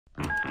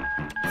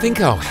Think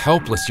how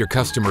helpless your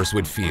customers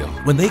would feel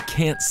when they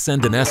can't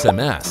send an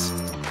SMS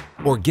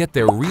or get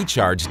their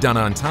recharge done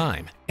on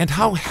time. And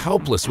how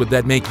helpless would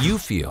that make you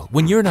feel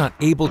when you're not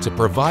able to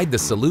provide the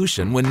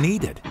solution when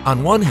needed?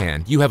 On one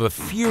hand, you have a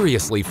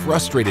furiously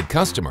frustrated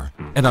customer,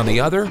 and on the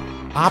other,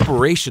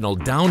 operational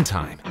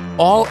downtime,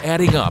 all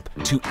adding up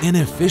to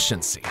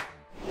inefficiency.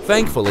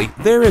 Thankfully,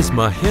 there is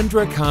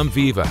Mahindra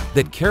Comviva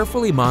that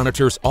carefully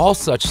monitors all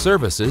such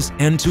services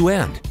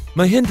end-to-end.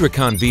 Mahindra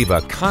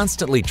Comviva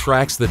constantly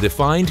tracks the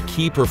defined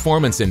key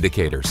performance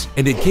indicators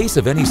and in case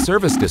of any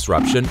service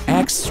disruption,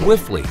 acts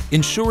swiftly,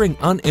 ensuring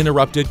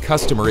uninterrupted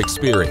customer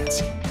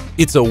experience.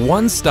 It's a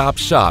one-stop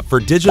shop for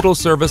digital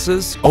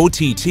services,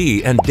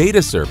 OTT, and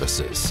data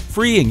services,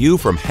 freeing you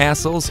from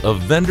hassles of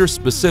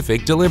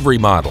vendor-specific delivery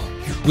model.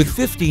 With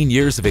 15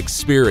 years of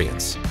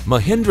experience,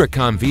 Mahindra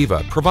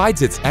Comviva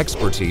provides its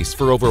expertise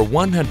for over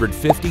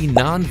 150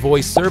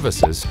 non-voice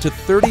services to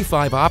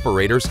 35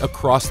 operators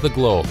across the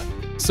globe.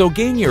 So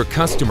gain your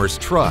customers'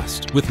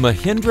 trust with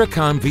Mahindra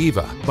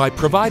Comviva by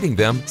providing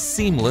them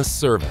seamless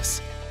service.